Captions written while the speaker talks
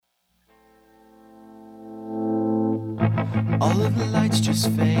All of the lights just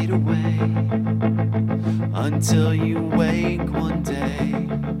fade away until you wake one day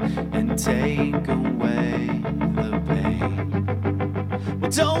and take away the pain.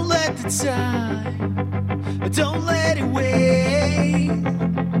 Well, don't let the time, don't let it wait.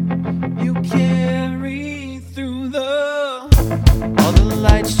 You carry through the... All the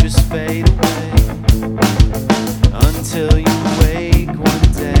lights just fade away